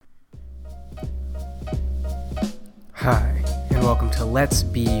to Let's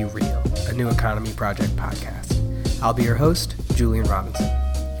Be Real, a New Economy Project podcast. I'll be your host, Julian Robinson.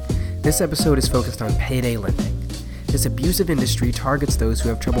 This episode is focused on payday lending. This abusive industry targets those who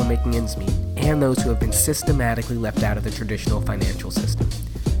have trouble making ends meet and those who have been systematically left out of the traditional financial system.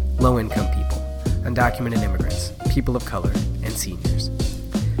 Low-income people, undocumented immigrants, people of color, and seniors.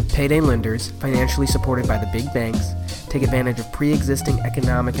 Payday lenders, financially supported by the big banks, take advantage of pre-existing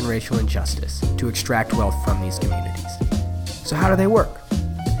economic and racial injustice to extract wealth from these communities. So how do they work?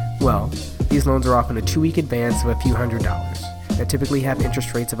 Well, these loans are often a 2-week advance of a few $100s that typically have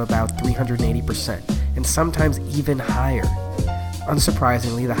interest rates of about 380% and sometimes even higher.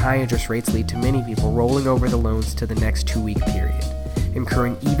 Unsurprisingly, the high interest rates lead to many people rolling over the loans to the next 2-week period,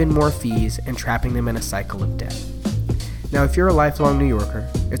 incurring even more fees and trapping them in a cycle of debt. Now, if you're a lifelong New Yorker,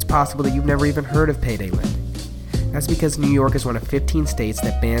 it's possible that you've never even heard of payday lending. That's because New York is one of 15 states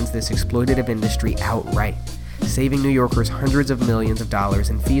that bans this exploitative industry outright, saving New Yorkers hundreds of millions of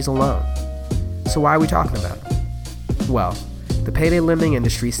dollars in fees alone. So why are we talking about it? Well, the payday lending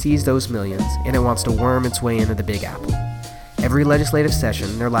industry sees those millions and it wants to worm its way into the Big Apple. Every legislative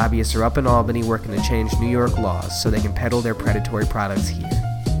session, their lobbyists are up in Albany working to change New York laws so they can peddle their predatory products here.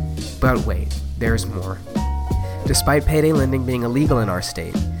 But wait, there's more. Despite payday lending being illegal in our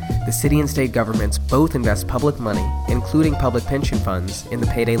state, the city and state governments both invest public money, including public pension funds, in the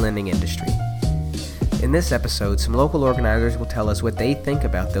payday lending industry. In this episode, some local organizers will tell us what they think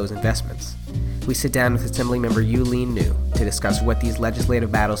about those investments. We sit down with Assemblymember Yuh-Line Niou to discuss what these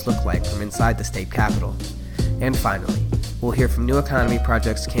legislative battles look like from inside the state capitol. And finally, we'll hear from New Economy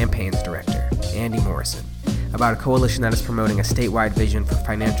Project's campaigns director, Andy Morrison, about a coalition that is promoting a statewide vision for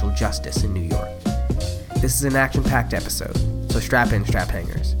financial justice in New York. This is an action-packed episode, so strap in, strap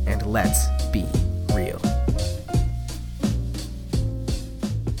hangers, and let's be real.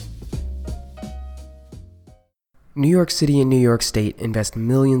 New York City and New York State invest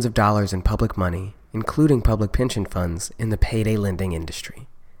millions of dollars in public money, including public pension funds, in the payday lending industry.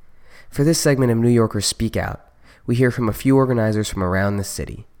 For this segment of New Yorkers Speak Out, we hear from a few organizers from around the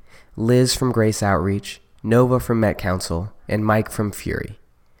city: Liz from Grace Outreach, Nova from Met Council, and Mike from Fury.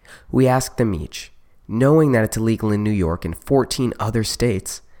 We ask them each, knowing that it's illegal in New York and 14 other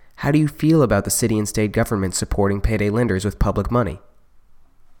states, how do you feel about the city and state government supporting payday lenders with public money?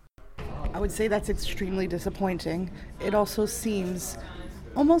 I would say that's extremely disappointing. It also seems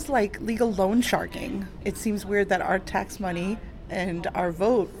almost like legal loan sharking. It seems weird that our tax money and our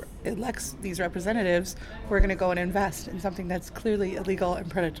vote elects these representatives who are going to go and invest in something that's clearly illegal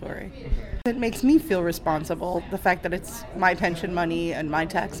and predatory. It makes me feel responsible, the fact that it's my pension money and my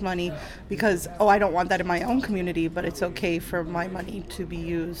tax money, because, I don't want that in my own community, but it's okay for my money to be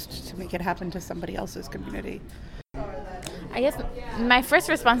used to make it happen to somebody else's community. I guess my first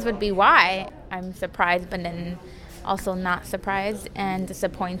response would be why. I'm surprised, but then also not surprised and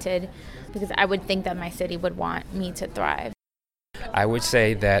disappointed, because I would think that my city would want me to thrive. I would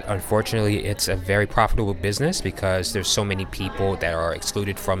say that unfortunately it's a very profitable business because there's so many people that are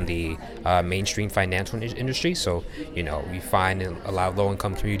excluded from the mainstream financial industry. So, we find in a lot of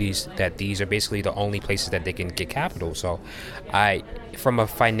low-income communities that these are basically the only places that they can get capital. So from a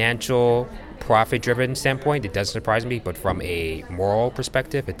financial profit-driven standpoint, it doesn't surprise me, but from a moral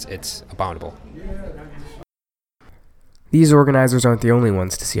perspective, it's abominable. These organizers aren't the only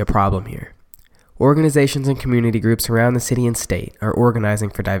ones to see a problem here. Organizations and community groups around the city and state are organizing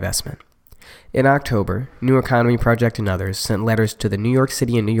for divestment. In October, New Economy Project and others sent letters to the New York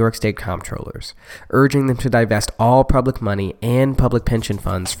City and New York State comptrollers, urging them to divest all public money and public pension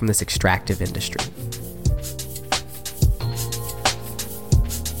funds from this extractive industry.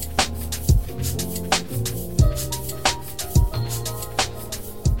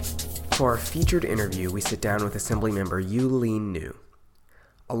 For our featured interview, we sit down with Assemblymember Yuh-Line Niou.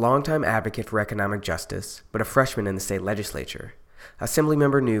 A longtime advocate for economic justice, but a freshman in the state legislature,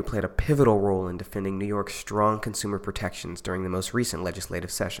 Assemblymember Niou played a pivotal role in defending New York's strong consumer protections during the most recent legislative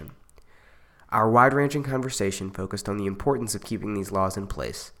session. Our wide-ranging conversation focused on the importance of keeping these laws in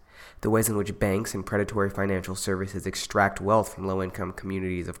place, the ways in which banks and predatory financial services extract wealth from low-income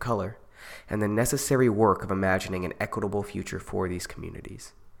communities of color, and the necessary work of imagining an equitable future for these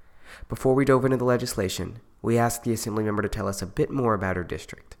communities. Before we dove into the legislation, we asked the Assemblymember to tell us a bit more about her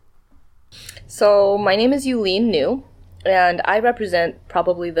district. So, my name is Yuh-Line Niou, and I represent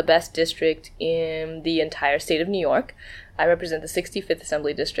probably the best district in the entire state of New York. I represent the 65th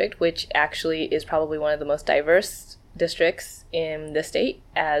Assembly District, which actually is probably one of the most diverse districts in the state,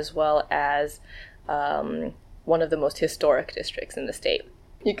 as well as one of the most historic districts in the state.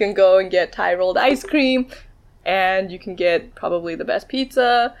 You can go and get Thai rolled ice cream, and you can get probably the best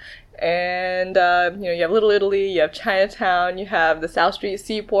pizza, And, you have Little Italy, you have Chinatown, you have the South Street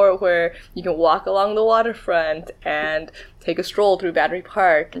Seaport where you can walk along the waterfront and take a stroll through Battery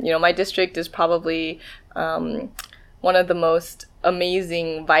Park. My district is probably one of the most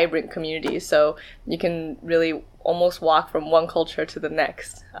amazing, vibrant communities. So you can really almost walk from one culture to the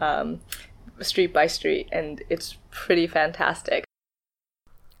next, street by street, and it's pretty fantastic.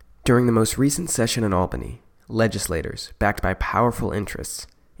 During the most recent session in Albany, legislators, backed by powerful interests,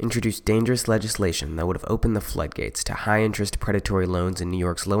 introduced dangerous legislation that would have opened the floodgates to high-interest predatory loans in New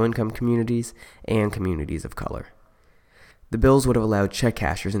York's low-income communities and communities of color. The bills would have allowed check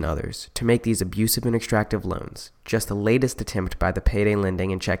cashers and others to make these abusive and extractive loans, just the latest attempt by the payday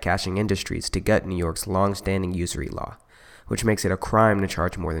lending and check cashing industries to gut New York's long-standing usury law, which makes it a crime to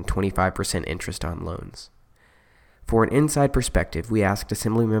charge more than 25% interest on loans. For an inside perspective, we asked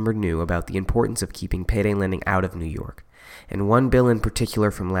Assemblymember Niou about the importance of keeping payday lending out of New York, and one bill in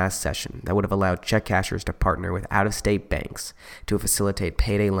particular from last session that would have allowed check cashers to partner with out-of-state banks to facilitate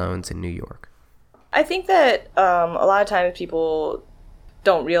payday loans in New York. I think that a lot of times people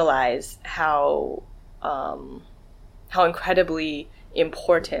don't realize how incredibly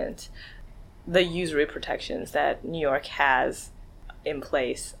important the usury protections that New York has in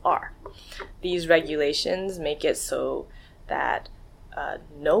place are. These regulations make it so that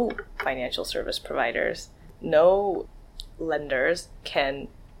no financial service providers, no lenders can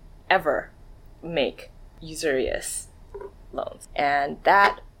ever make usurious loans. And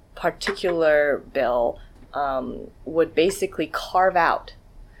that particular bill would basically carve out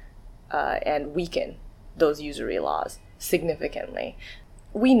and weaken those usury laws significantly.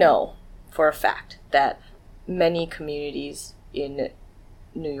 We know for a fact that many communities in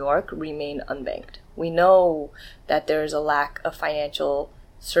New York remain unbanked. We know that there's a lack of financial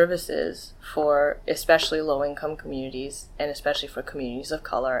services for especially low-income communities, and especially for communities of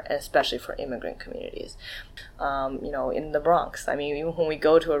color, and especially for immigrant communities. In the Bronx, even when we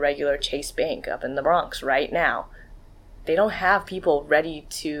go to a regular Chase Bank up in the Bronx right now, they don't have people ready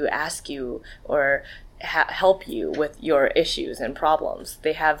to ask you or help you with your issues and problems.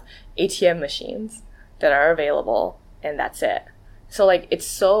 They have ATM machines that are available, and that's it. So it's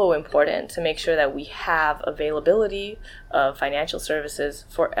so important to make sure that we have availability of financial services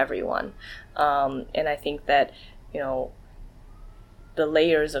for everyone. And I think that, the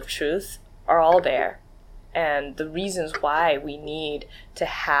layers of truth are all there. And the reasons why we need to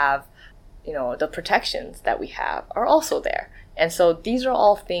have, the protections that we have are also there. And so these are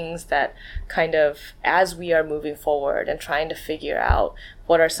all things that kind of, as we are moving forward and trying to figure out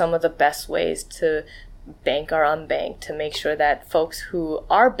what are some of the best ways to bank or unbanked, to make sure that folks who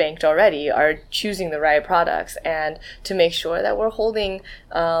are banked already are choosing the right products, and to make sure that we're holding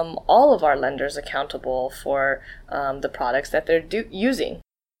all of our lenders accountable for the products that they're using.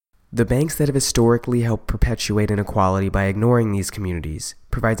 The banks that have historically helped perpetuate inequality by ignoring these communities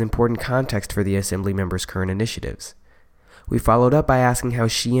provides important context for the Assemblymember's current initiatives. We followed up by asking how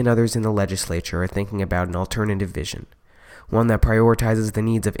she and others in the legislature are thinking about an alternative vision, one that prioritizes the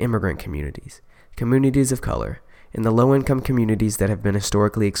needs of immigrant communities, communities of color, and the low-income communities that have been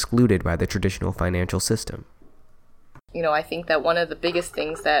historically excluded by the traditional financial system. I think that one of the biggest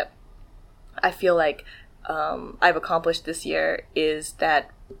things that I feel like I've accomplished this year is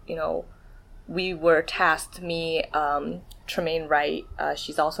that, we were tasked, me, Tremaine Wright,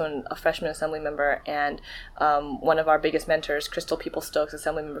 she's also a freshman assembly member, and one of our biggest mentors,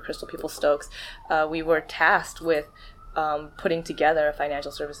 Assemblymember Crystal Peoples-Stokes, we were tasked with putting together a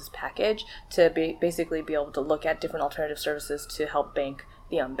financial services package to basically be able to look at different alternative services to help bank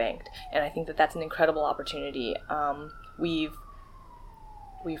the unbanked. And I think that that's an incredible opportunity. We've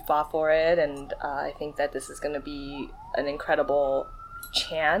fought for it, and I think that this is going to be an incredible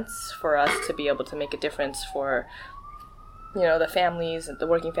chance for us to be able to make a difference for, the families, the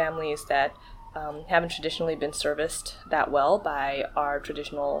working families that haven't traditionally been serviced that well by our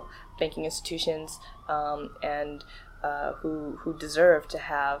traditional banking institutions, and who deserve to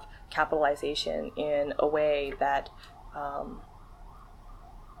have capitalization in a way that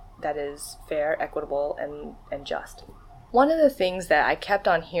that is fair, equitable, and just. One of the things that I kept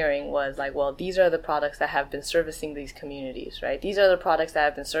on hearing was these are the products that have been servicing these communities, right? These are the products that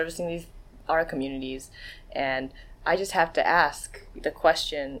have been servicing our communities, and I just have to ask the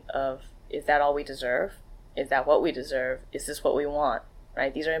question of, is that all we deserve? Is that what we deserve? Is this what we want?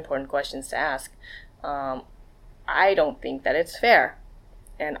 Right? These are important questions to ask. I don't think that it's fair,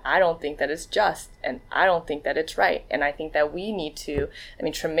 and I don't think that it's just, and I don't think that it's right. And I think that we need to,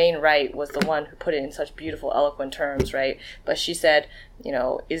 Tremaine Wright was the one who put it in such beautiful, eloquent terms, right? But she said,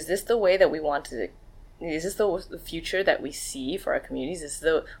 is this the way that we want to is this the future that we see for our communities? Is this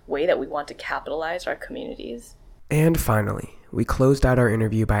the way that we want to capitalize our communities? And finally, we closed out our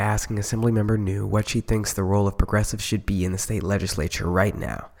interview by asking Assemblymember Niou what she thinks the role of progressives should be in the state legislature right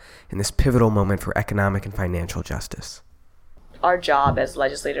now, in this pivotal moment for economic and financial justice. Our job as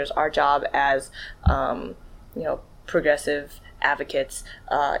legislators, our job as progressive advocates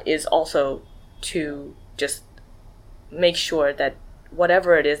is also to just make sure that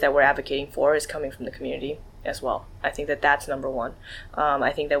whatever it is that we're advocating for is coming from the community as well. I think that that's number one.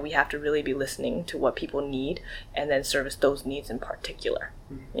 I think that we have to really be listening to what people need and then service those needs in particular.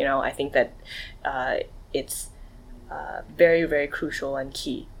 I think that it's very, very crucial and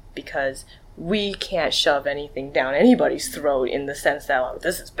key, because we can't shove anything down anybody's throat in the sense that, oh,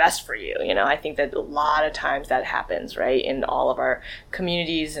 this is best for you. I think that a lot of times that happens, right, in all of our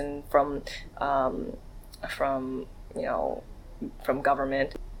communities and from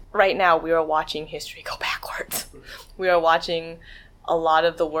government. Right now, we are watching history go backwards. We are watching a lot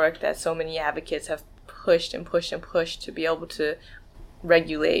of the work that so many advocates have pushed and pushed and pushed to be able to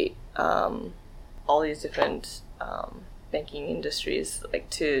regulate all these different banking industries. Like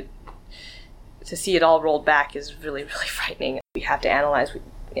to see it all rolled back is really, really frightening. We have to analyze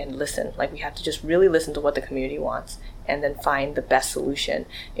and listen. Like, we have to just really listen to what the community wants and then find the best solution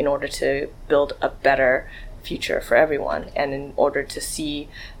in order to build a better future for everyone, and in order to see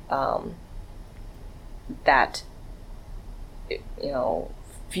that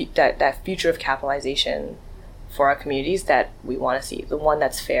future of capitalization for our communities that we want to see, the one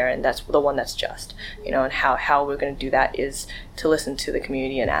that's fair and that's the one that's just, and how we're going to do that is to listen to the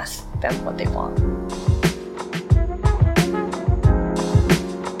community and ask them what they want.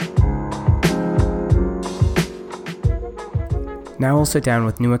 Now we'll sit down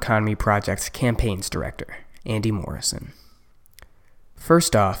with Niou Economy Project's campaigns director, Andy Morrison.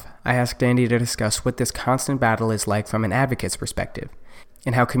 First off, I asked Andy to discuss what this constant battle is like from an advocate's perspective,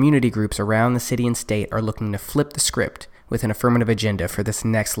 and how community groups around the city and state are looking to flip the script with an affirmative agenda for this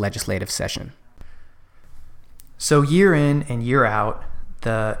next legislative session. So year in and year out,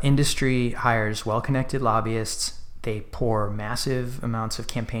 the industry hires well-connected lobbyists. They pour massive amounts of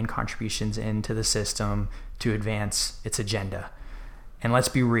campaign contributions into the system to advance its agenda. And let's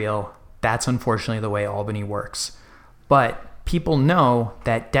be real, that's unfortunately the way Albany works. But people know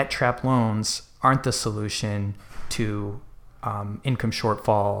that debt trap loans aren't the solution to income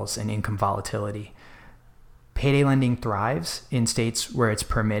shortfalls and income volatility. Payday lending thrives in states where it's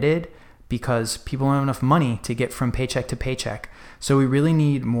permitted because people don't have enough money to get from paycheck to paycheck. So we really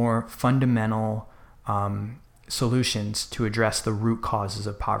need more fundamental solutions to address the root causes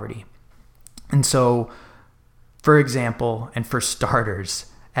of poverty. And so, for example, and for starters,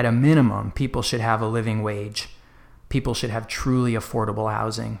 at a minimum, people should have a living wage. People should have truly affordable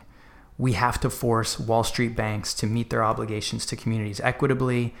housing. We have to force Wall Street banks to meet their obligations to communities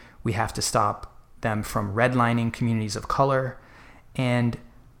equitably. We have to stop them from redlining communities of color. And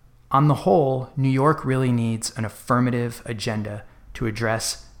on the whole, New York really needs an affirmative agenda to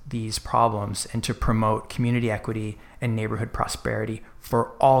address these problems and to promote community equity and neighborhood prosperity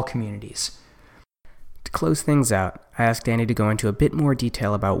for all communities. To close things out, I asked Andy to go into a bit more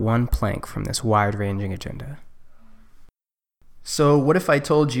detail about one plank from this wide-ranging agenda. So what if I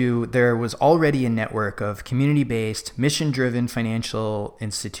told you there was already a network of community-based, mission-driven financial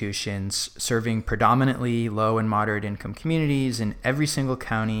institutions serving predominantly low and moderate income communities in every single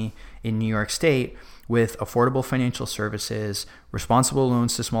county in New York State with affordable financial services, responsible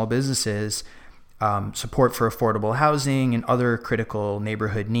loans to small businesses, support for affordable housing, and other critical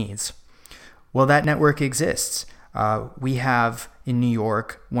neighborhood needs? Well, that network exists. We have in New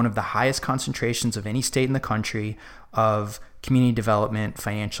York one of the highest concentrations of any state in the country of community development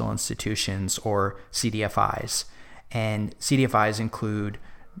financial institutions, or CDFIs. And CDFIs include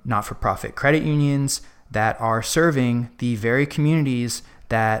not-for-profit credit unions that are serving the very communities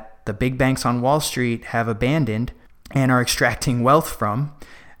that the big banks on Wall Street have abandoned and are extracting wealth from,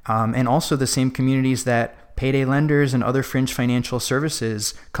 and also the same communities that payday lenders and other fringe financial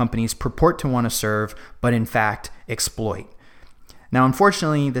services companies purport to want to serve, but in fact exploit. Now,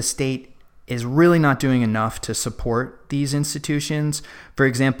 unfortunately, the state is really not doing enough to support these institutions. For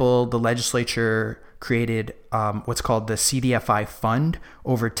example, the legislature created what's called the CDFI Fund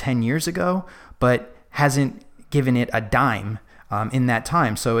over 10 years ago, but hasn't given it a dime in that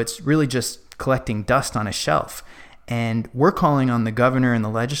time. So it's really just collecting dust on a shelf. And we're calling on the governor and the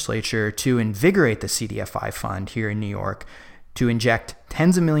legislature to invigorate the CDFI Fund here in New York, to inject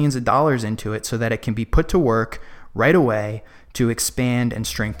tens of millions of dollars into it so that it can be put to work right away to expand and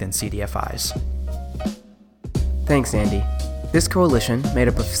strengthen CDFIs. Thanks, Andy. This coalition, made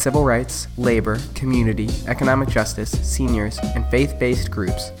up of civil rights, labor, community, economic justice, seniors, and faith-based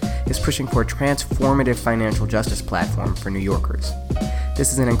groups, is pushing for a transformative financial justice platform for New Yorkers.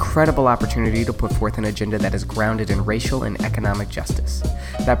 This is an incredible opportunity to put forth an agenda that is grounded in racial and economic justice,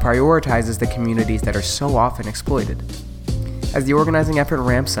 that prioritizes the communities that are so often exploited. As the organizing effort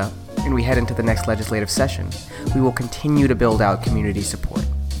ramps up and we head into the next legislative session, we will continue to build out community support.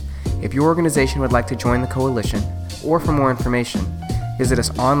 If your organization would like to join the coalition, or for more information, visit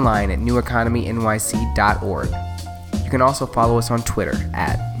us online at neweconomynyc.org. You can also follow us on Twitter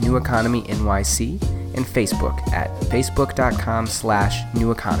at neweconomynyc and Facebook at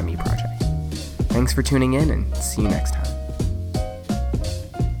facebook.com/neweconomyproject. Thanks for tuning in and see you next time.